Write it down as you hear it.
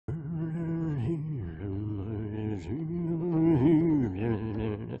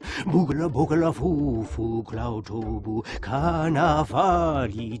Boogala boogala foo foo cloud tobu kana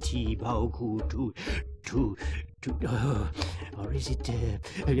fali ti bao to or is it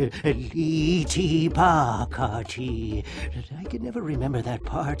li ti pa ka ti? I can never remember that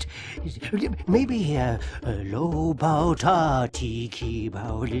part. Maybe lo bao ta ti ki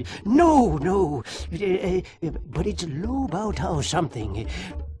bao. No, but it's lo bao tao something.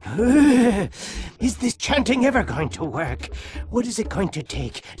 Is this chanting ever going to work? What is it going to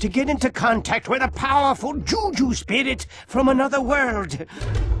take to get into contact with a powerful Juju spirit from another world?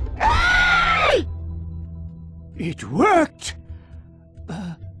 Ah! It worked!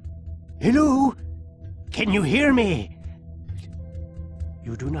 Hello? Can you hear me?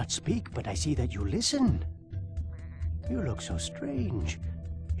 You do not speak, but I see that you listen. You look so strange.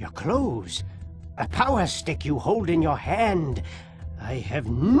 Your clothes, a power stick you hold in your hand. I have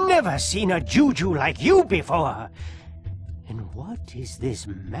never seen a Juju like you before. And what is this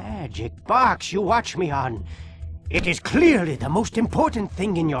magic box you watch me on? It is clearly the most important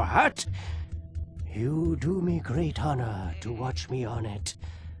thing in your hut. You do me great honor to watch me on it.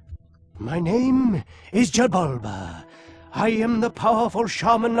 My name is Jabulba. I am the powerful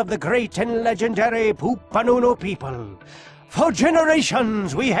shaman of the great and legendary Pupanunu people. For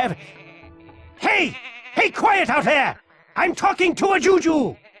generations we have... Hey! Hey, quiet out there! I'm talking to a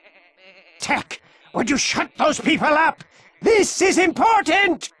Juju! Tech, would you shut those people up? This is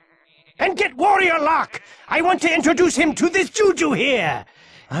important! And get Warrior Locke! I want to introduce him to this Juju here!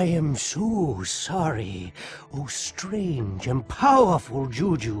 I am so sorry, oh strange and powerful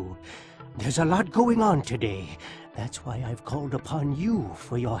Juju. There's a lot going on today. That's why I've called upon you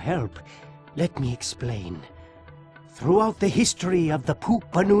for your help. Let me explain. Throughout the history of the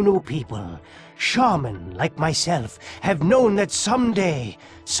Pupanunu people, shaman like myself have known that someday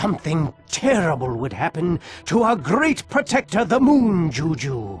something terrible would happen to our great protector, the Moon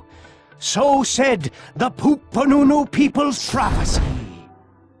Juju. So said the Pupanunu people's prophecy.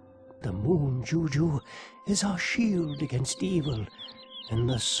 The Moon Juju is our shield against evil and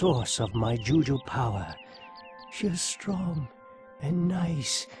the source of my Juju power. She is strong and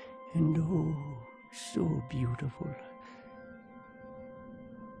nice and oh, so beautiful.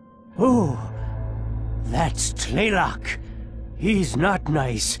 Oh, that's Tlaylock. He's not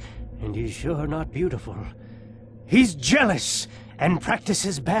nice, and he's sure not beautiful. He's jealous and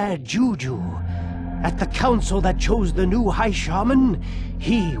practices bad Juju. At the council that chose the new High Shaman,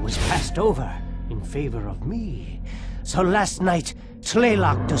 he was passed over in favor of me. So last night,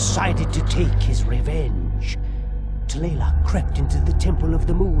 Tlaylock decided to take his revenge. Tlaylock crept into the Temple of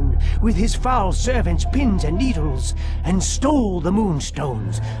the Moon with his foul servants, pins and needles, and stole the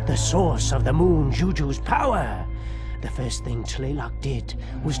Moonstones, the source of the Moon Juju's power. The first thing Tlaylock did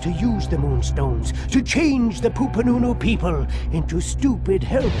was to use the Moonstones to change the Pupanunu people into stupid,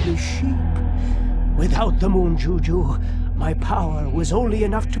 helpless sheep. Without the Moon Juju, my power was only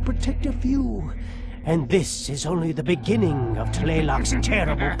enough to protect a few. And this is only the beginning of Tlaylock's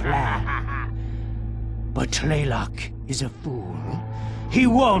terrible plan. But Tlaylock is a fool. He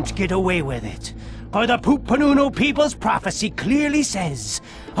won't get away with it. For the Pupanunu people's prophecy clearly says,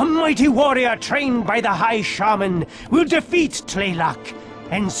 a mighty warrior trained by the High Shaman will defeat Tlaylock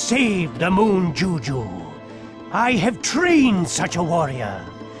and save the Moon Juju. I have trained such a warrior.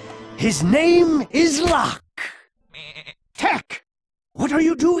 His name is Locke. Tech, what are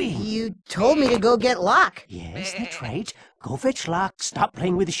you doing? You told me to go get Locke. Yes, that's right. Go fetch Locke. Stop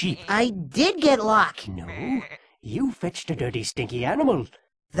playing with the sheep. I did get Locke. No, you fetched a dirty, stinky animal.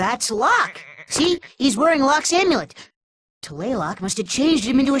 That's Locke. See, he's wearing Locke's amulet. Tlaylock must have changed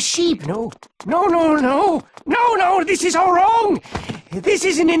him into a sheep. No, this is all wrong. This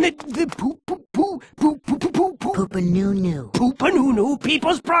isn't in the Pupanunu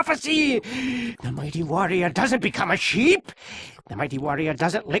people's prophecy. The mighty warrior doesn't become a sheep. The mighty warrior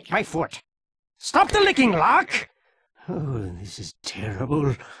doesn't lick my foot. Stop the licking, Locke. Oh, this is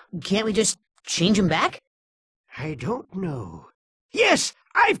terrible. Can't we just change him back? I don't know. Yes,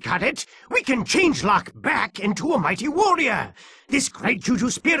 I've got it. We can change Locke back into a mighty warrior. This great Juju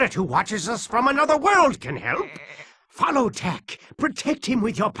spirit who watches us from another world can help. Follow Tech. Protect him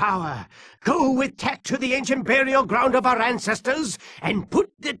with your power. Go with Tech to the ancient burial ground of our ancestors and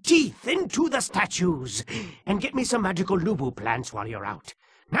put the teeth into the statues. And get me some magical Nubu plants while you're out.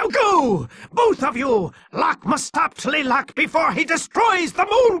 Now go! Both of you! Locke must stop Tlaylock before he destroys the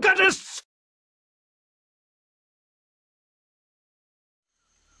Moon Goddess!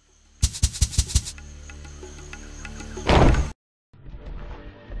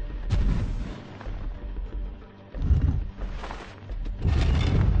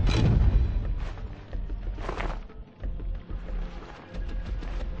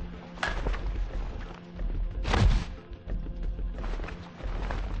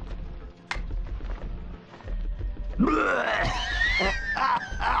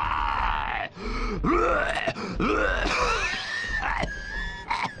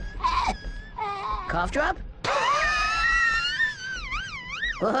 cough drop?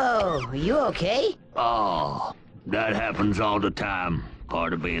 Whoa, are you okay? Oh, that happens all the time.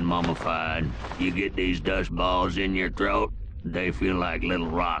 Part of being mummified. You get these dust balls in your throat, they feel like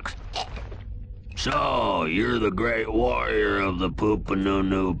little rocks. So, you're the great warrior of the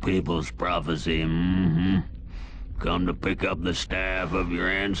Poopanunu People's Prophecy, Come to pick up the staff of your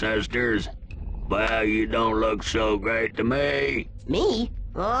ancestors? Well, you don't look so great to me. Me?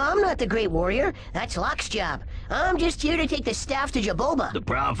 Oh, I'm not the Great Warrior. That's Locke's job. I'm just here to take the staff to Jabulba. The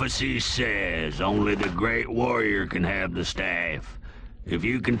prophecy says only the Great Warrior can have the staff. If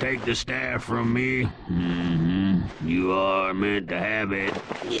you can take the staff from me, you are meant to have it.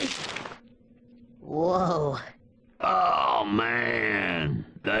 Whoa. Oh, man.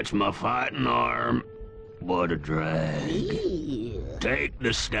 That's my fighting arm. What a drag. Take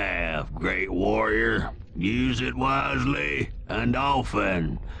the staff, Great Warrior. Use it wisely and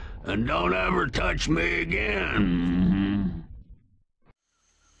often. And don't ever touch me again.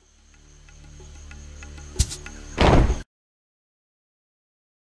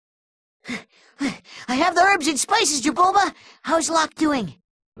 I have the herbs and spices, Jabulba. How's Locke doing?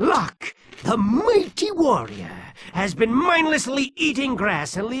 Locke, the mighty warrior, has been mindlessly eating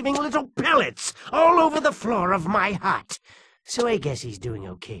grass and leaving little pellets all over the floor of my hut. So I guess he's doing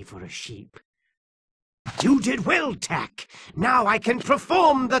okay for a sheep. You did well, Tak. Now I can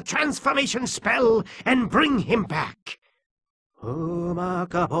perform the transformation spell and bring him back.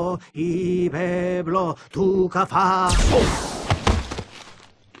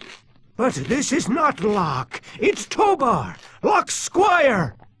 But this is not Locke. It's Tobar, Locke's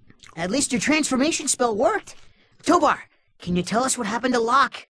squire. At least your transformation spell worked. Tobar, can you tell us what happened to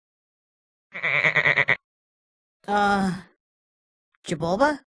Locke?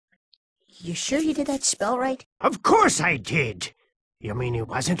 Jabulba? You sure you did that spell right? Of course I did. You mean it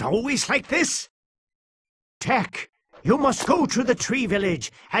wasn't always like this? Tak, you must go to the tree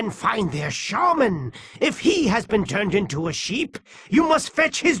village and find their shaman. If he has been turned into a sheep, you must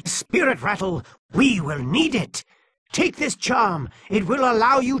fetch his spirit rattle. We will need it. Take this charm. It will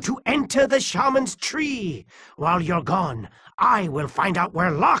allow you to enter the shaman's tree. While you're gone, I will find out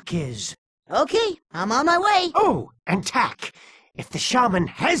where Locke is. Okay, I'm on my way. Oh, and Tak, if the shaman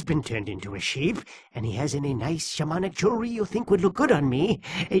has been turned into a sheep, and he has any nice shamanic jewelry you think would look good on me,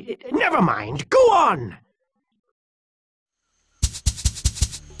 never mind. Go on!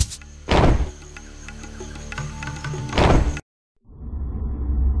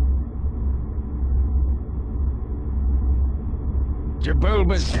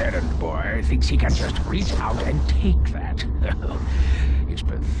 Jabulba's errand boy thinks he can just reach out and take that. It's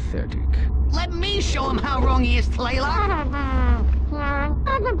pathetic. Let me show him how wrong he is, Tlayla.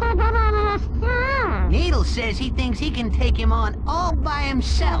 Needle says he thinks he can take him on all by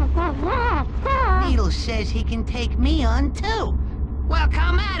himself. Needle says he can take me on, too. Well,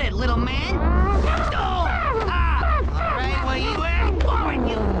 come at it, little man. Oh, all right, well, you ain't going,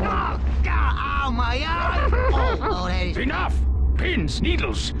 you. Oh, my eye. Oh, that is... Enough! Pins,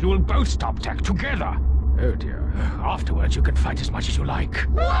 needles, you will both stop Tak together. Oh dear. Afterwards you can fight as much as you like.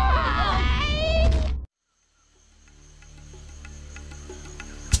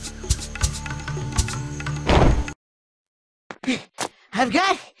 I've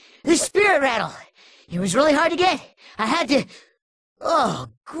got the spirit rattle. It was really hard to get. I had to... Oh,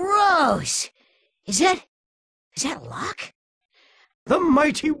 gross. Is that Locke? The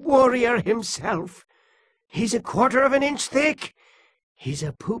mighty warrior himself. He's 1/4 of an inch thick. He's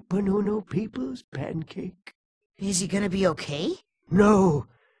a Poopanunu People's pancake. Is he gonna be okay? No,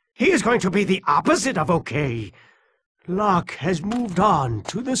 he is going to be the opposite of okay. Locke has moved on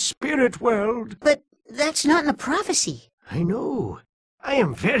to the spirit world. But that's not in the prophecy. I know. I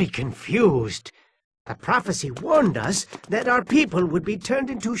am very confused. The prophecy warned us that our people would be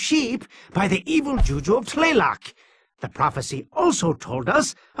turned into sheep by the evil Juju of Tlaylock. The prophecy also told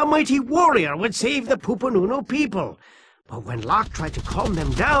us a mighty warrior would save the Poopanunu people. But when Locke tried to calm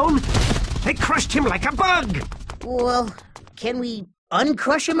them down, they crushed him like a bug. Well, can we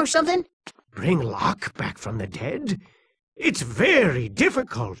uncrush him or something? Bring Locke back from the dead? It's very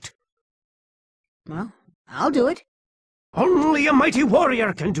difficult. Well, I'll do it. Only a mighty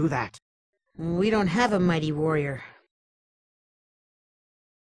warrior can do that. We don't have a mighty warrior.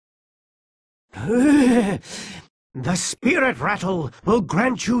 The spirit rattle will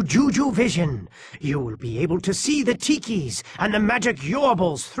grant you Juju vision. You will be able to see the tikis and the magic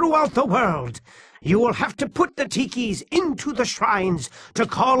yorbles throughout the world. You will have to put the tikis into the shrines to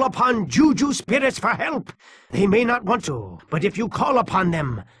call upon Juju spirits for help. They may not want to, but if you call upon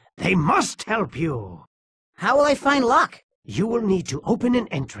them, they must help you. How will I find Locke? You will need to open an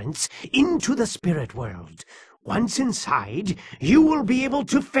entrance into the spirit world. Once inside, you will be able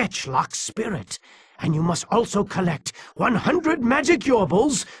to fetch Locke's spirit. And you must also collect 100 magic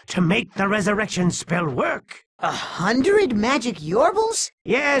yorbles to make the resurrection spell work. 100 magic yorbles?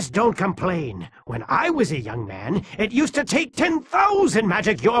 Yes, don't complain. When I was a young man, it used to take 10,000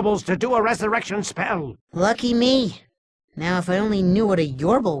 magic yorbles to do a resurrection spell. Lucky me. Now if I only knew what a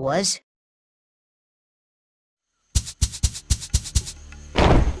yorble was.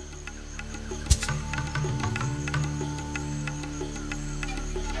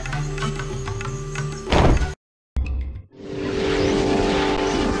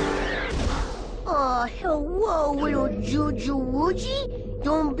 Hello, little Juju Woogie.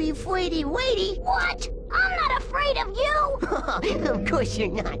 Don't be afraidy-waity. What? I'm not afraid of you! Of course you're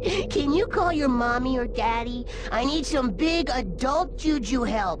not. Can you call your mommy or daddy? I need some big adult Juju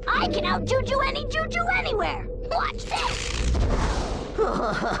help. I can out-Juju any Juju anywhere! Watch this!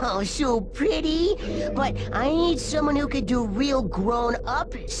 Oh, so pretty. But I need someone who could do real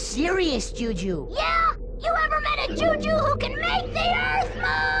grown-up, serious Juju. Yeah? You ever met a Juju who can make the earth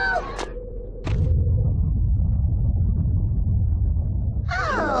move?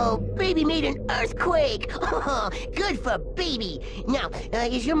 Oh, baby made an earthquake. Good for baby. Now,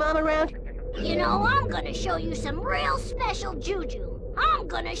 is your mom around? You know, I'm gonna show you some real special Juju. I'm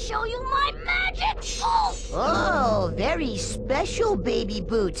gonna show you my magic. Oh, very special, baby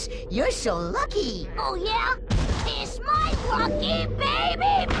boots. You're so lucky. Oh, yeah? Kiss my lucky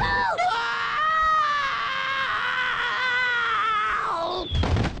baby boots!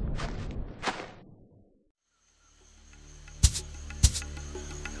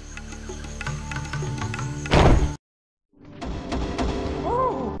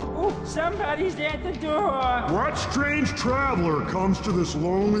 Somebody's at the door. What strange traveler comes to this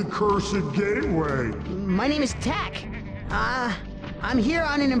lonely, cursed gateway? My name is Tack. I'm here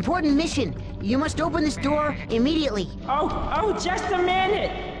on an important mission. You must open this door immediately. Oh, just a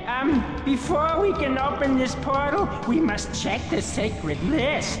minute. Before we can open this portal, we must check the sacred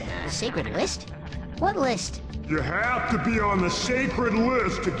list. The sacred list? What list? You have to be on the sacred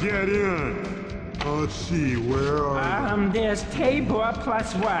list to get in. Let's see, where are you? There's Tabor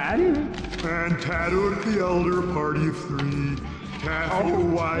 +1. And Taduk the Elder, party of 3. Taffy the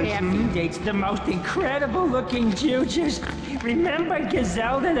Wise. Taffy dates the most incredible looking Jujus. Remember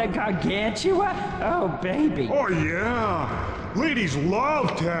Gazelda the Gargantua? Oh, baby. Oh, yeah. Ladies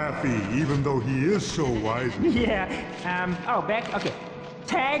love Taffy, even though he is so wise. Yeah, back, okay.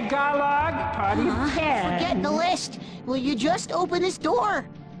 Tagalog, party of 10. Forget the list. Will you just open this door?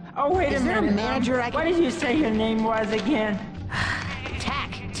 Oh, wait a minute. Is there a manager I can... What did you say your name was again?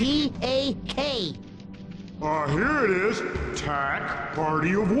 Tack. T-A-K. Here it is. Tack,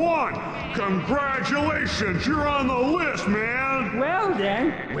 party of 1. Congratulations, you're on the list, man. Well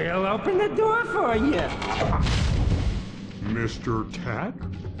then, we'll open the door for you. Mr. Tack,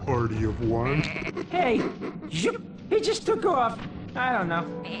 party of 1. Hey, he just took off. I don't know.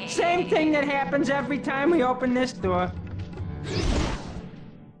 Same thing that happens every time we open this door.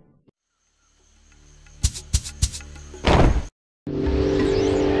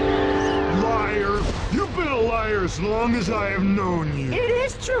 As long as I have known you. It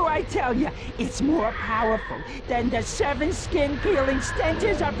is true, I tell you. It's more powerful than the 7 skin-peeling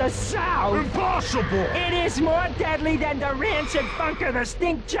stenches of the South. Impossible! It is more deadly than the rancid funk of the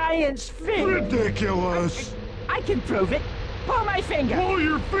stink giant's feet. Ridiculous! I can prove it. Pull my finger. Pull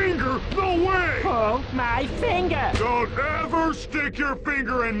your finger? No way! Pull my finger. Don't ever stick your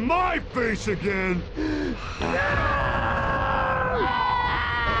finger in my face again.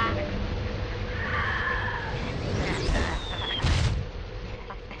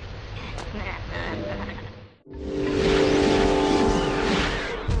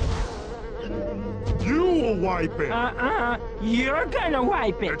 You will wipe it. You're gonna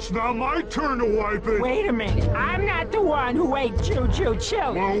wipe it. It's not my turn to wipe it. Wait a minute. I'm not the one who ate Juju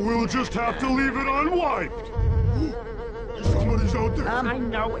chili. Well, we'll just have to leave it unwiped. Somebody's out there. I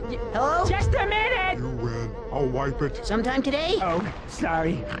know it. Hello? Just a minute. You win. I'll wipe it. Sometime today? Oh,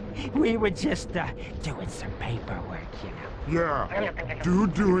 sorry. We were just, doing some paperwork, you know. Yeah,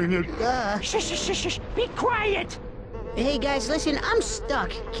 doing it. Shh. Be quiet. Hey guys, listen, I'm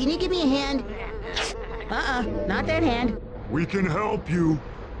stuck. Can you give me a hand? Not that hand. We can help you,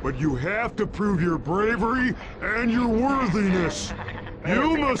 but you have to prove your bravery and your worthiness.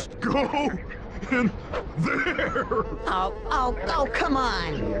 You must go in there. Oh, come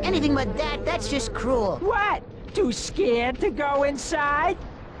on. Anything but that's just cruel. What? Too scared to go inside?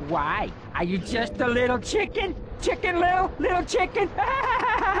 Why? Are you just a little chicken? Chicken little chicken?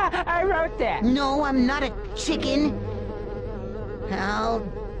 I wrote that. No, I'm not a chicken. I'll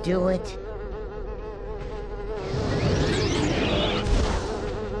do it.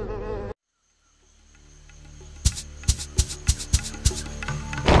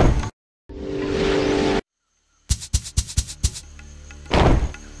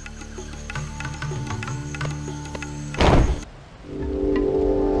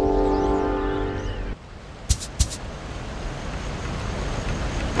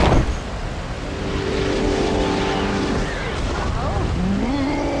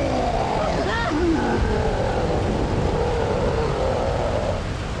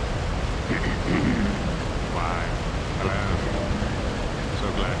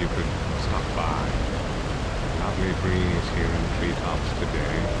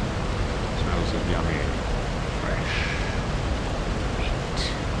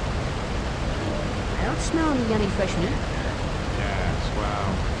 Smell any yummy fresh meat? Yes, well,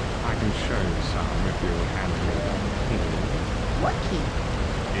 I can show you some if you hand me the key. What key?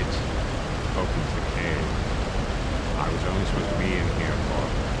 It opens the cage. I was only supposed to be in here for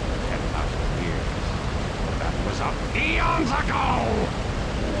 10,000 years. But that was eons ago!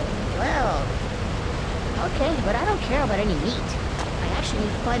 Well, okay, but I don't care about any meat. I actually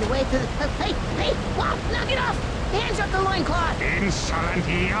need to find a way to the... Hey! Wow, knock it off! Hands up the loincloth! Insolent,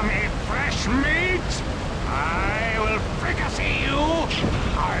 yummy, fresh meat! I will fricassee you!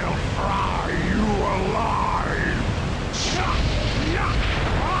 I'll fry you alive!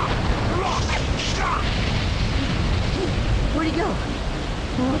 Where'd he go?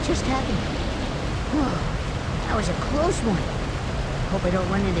 What just happened? Oh, that was a close one. Hope I don't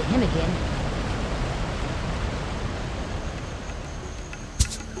run into him again.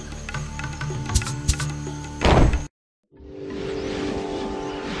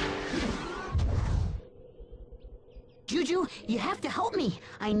 Juju, you have to help me.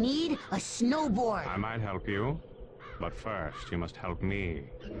 I need a snowboard. I might help you, but first you must help me.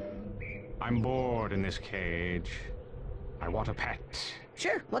 I'm bored in this cage. I want a pet.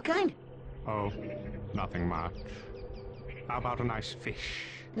 Sure, what kind? Oh, nothing much. How about a nice fish?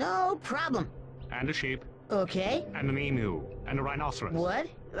 No problem. And a sheep. Okay. And an emu. And a rhinoceros. What?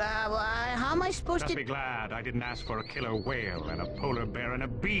 How am I supposed Just to... be glad I didn't ask for a killer whale and a polar bear and a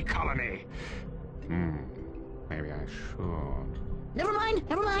bee colony. Maybe I should. Never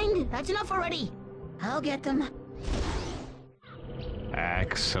mind. That's enough already. I'll get them.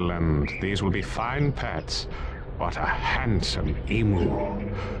 Excellent. These will be fine pets. What a handsome emu.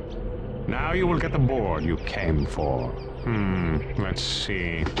 Now you will get the board you came for. Let's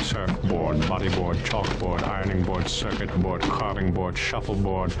see. Surfboard, bodyboard, chalkboard, ironing board, circuit board, carving board,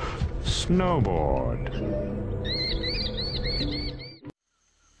 shuffleboard, snowboard.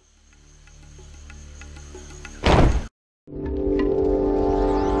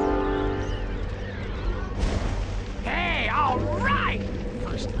 Hey, all right!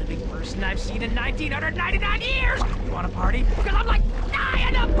 First living person I've seen in 1999 years! You want a party? Because I'm like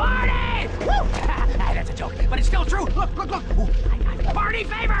dying to party! Woo! That's a joke, but it's still true. Look. Ooh, I got party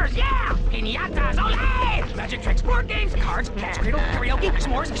favors, yeah! Piñatas, ole! Magic tricks, board games, cards, catch cradle, karaoke,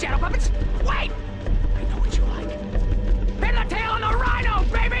 s'mores, shadow puppets. Wait! I know what you like. Pin the tail on the rhino,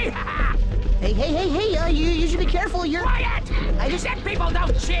 baby! Hey, you should be careful, you're... Quiet! I just said people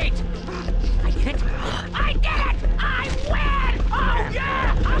don't cheat! I did it! I win! Oh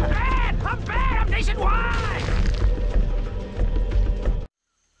yeah! I'm bad! I'm nationwide!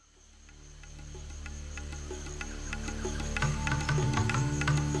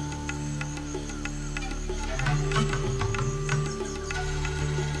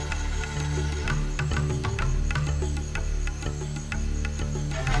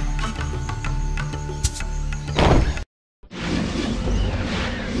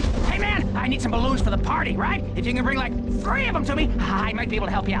 I need some balloons for the party, right? If you can bring like 3 of them to me, I might be able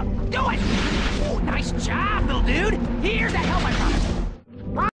to help you out. Do it! Ooh, nice job, little dude. Here's that help I promised.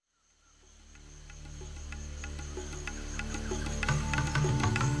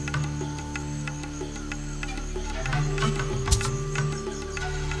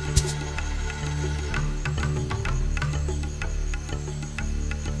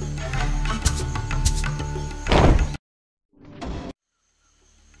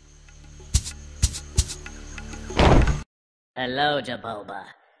 Hello, Jaboba.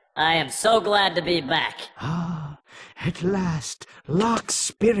 I am so glad to be back. Ah, at last, Locke's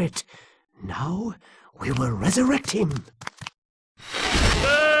spirit. Now we will resurrect him.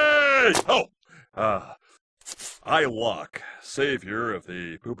 Hey! Oh! I, Locke, savior of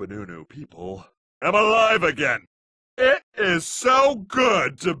the Poopanunu people, am alive again. It is so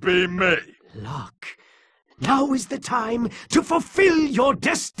good to be me. Locke, now is the time to fulfill your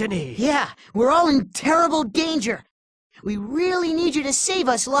destiny. Yeah, we're all in terrible danger. We really need you to save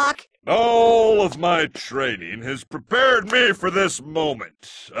us, Locke. All of my training has prepared me for this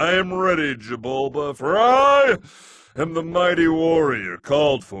moment. I am ready, Jabulba, for I am the mighty warrior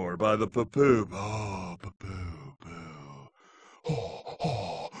called for by the Papoo. Oh, Papoo, boo.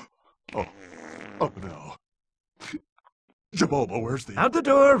 Oh no. Jabulba, where's the... Out the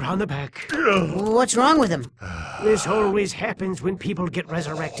door, round the back. What's wrong with him? This always happens when people get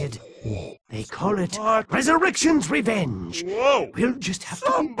resurrected. They call it Resurrection's Revenge. Whoa! We'll just have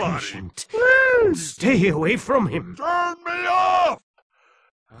to be patient. Please! Stay away from him. Turn me off!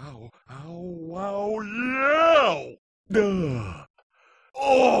 Ow, ow, ow, yeah!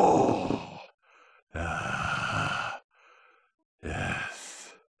 Oh!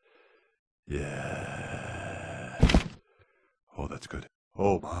 Yes. Yeah. Oh, that's good.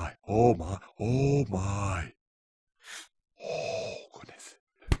 Oh my, oh my, oh my. Oh, goodness.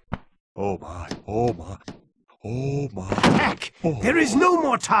 Oh my, oh my, oh my. Heck, there is no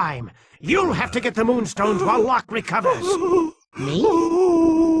more time. You'll have to get the moonstones while Locke recovers. Me?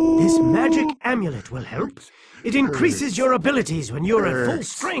 This magic amulet will help. It increases your abilities when you're at full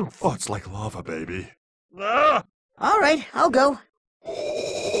strength. Oh, it's like lava, baby. Ah! All right, I'll go.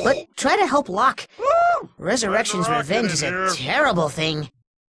 But try to help Locke. Resurrection's Revenge is a terrible thing.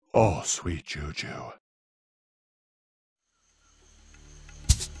 Oh, sweet Juju.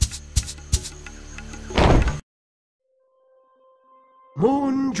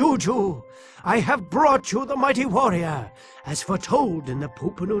 Moon Juju, I have brought you the mighty warrior, as foretold in the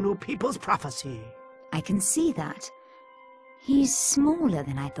Pupanunu people's prophecy. I can see that. He's smaller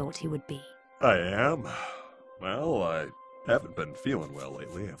than I thought he would be. I am. Well, I haven't been feeling well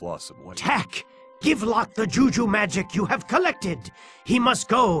lately. I've lost some weight. Tak, give Locke the Juju magic you have collected. He must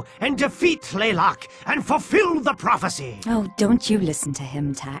go and defeat Tlaloc and fulfill the prophecy. Oh, don't you listen to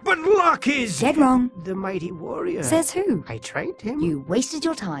him, Tak. But Locke is... Dead wrong. The mighty warrior. Says who? I trained him. You wasted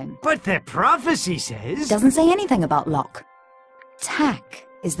your time. But the prophecy says... Doesn't say anything about Locke. Tak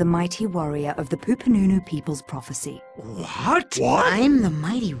is the mighty warrior of the Pupanunu people's prophecy. What? I'm the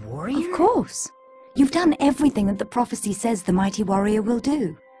mighty warrior? Of course. You've done everything that the prophecy says the mighty warrior will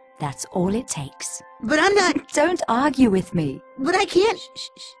do. That's all it takes. But I'm not... Don't argue with me. But I can't...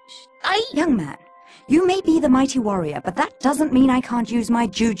 Young man, you may be the mighty warrior, but that doesn't mean I can't use my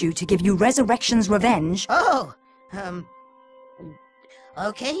Juju to give you Resurrection's Revenge. Oh,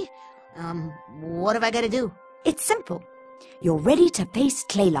 okay. What have I got to do? It's simple. You're ready to face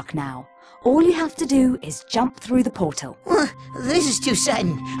Tlaloc now. All you have to do is jump through the portal. This is too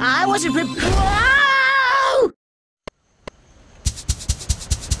sudden. I wasn't prepared.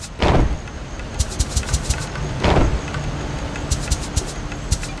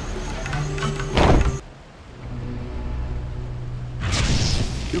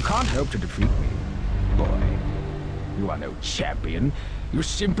 You can't hope to defeat me, boy. You are no champion. You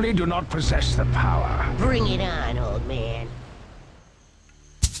simply do not possess the power. Bring it on, old man.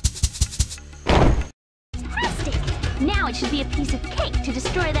 Fantastic! Now it should be a piece of cake to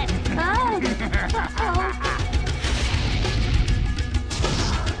destroy that...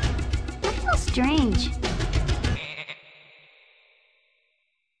 That feels strange.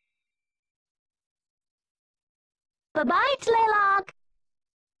 Bye-bye, Tlaloc!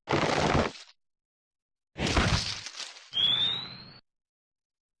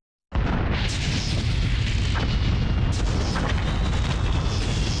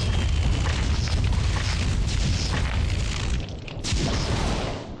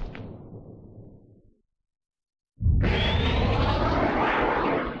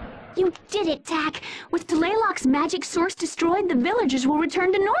 You did it, Tak! With Tlaloc's magic source destroyed, the villagers will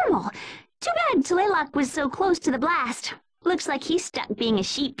return to normal. Too bad Tlaloc was so close to the blast. Looks like he's stuck being a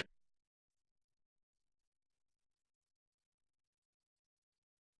sheep.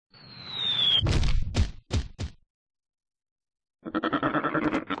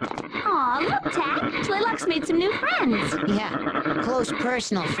 Aw, look, Tak! Tlaloc's made some new friends. Yeah, close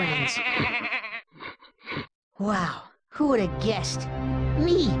personal friends. Wow, who would have guessed?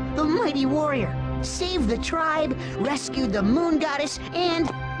 Me, the mighty warrior, saved the tribe, rescued the moon goddess,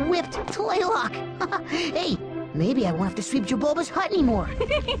 and whipped Tlaloc. Hey, maybe I won't have to sweep Jabulba's hut anymore.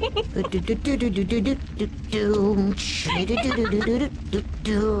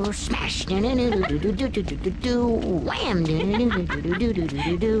 Smash! Wham!